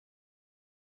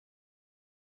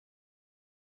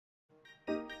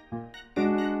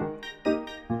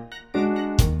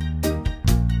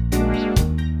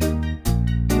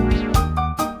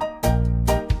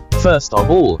First of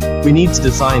all, we need to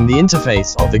design the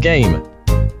interface of the game.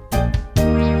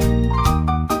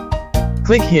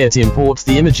 Click here to import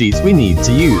the images we need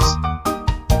to use.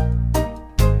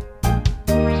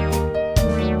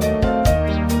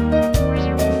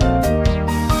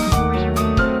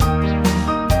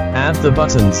 Add the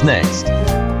buttons next.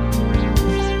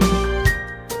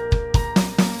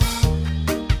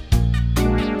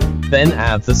 Then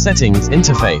add the settings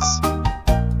interface.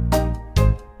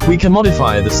 We can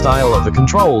modify the style of the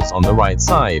controls on the right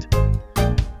side.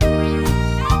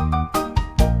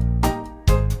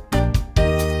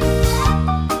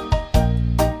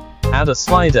 Add a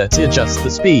slider to adjust the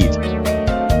speed.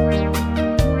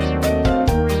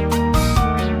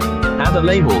 Add a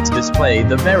label to display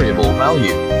the variable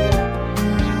value.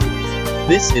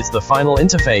 This is the final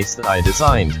interface that I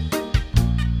designed.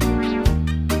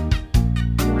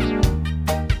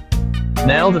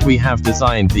 Now that we have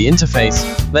designed the interface,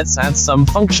 let's add some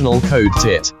functional code to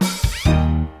it.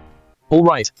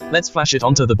 Alright, let's flash it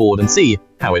onto the board and see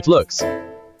how it looks.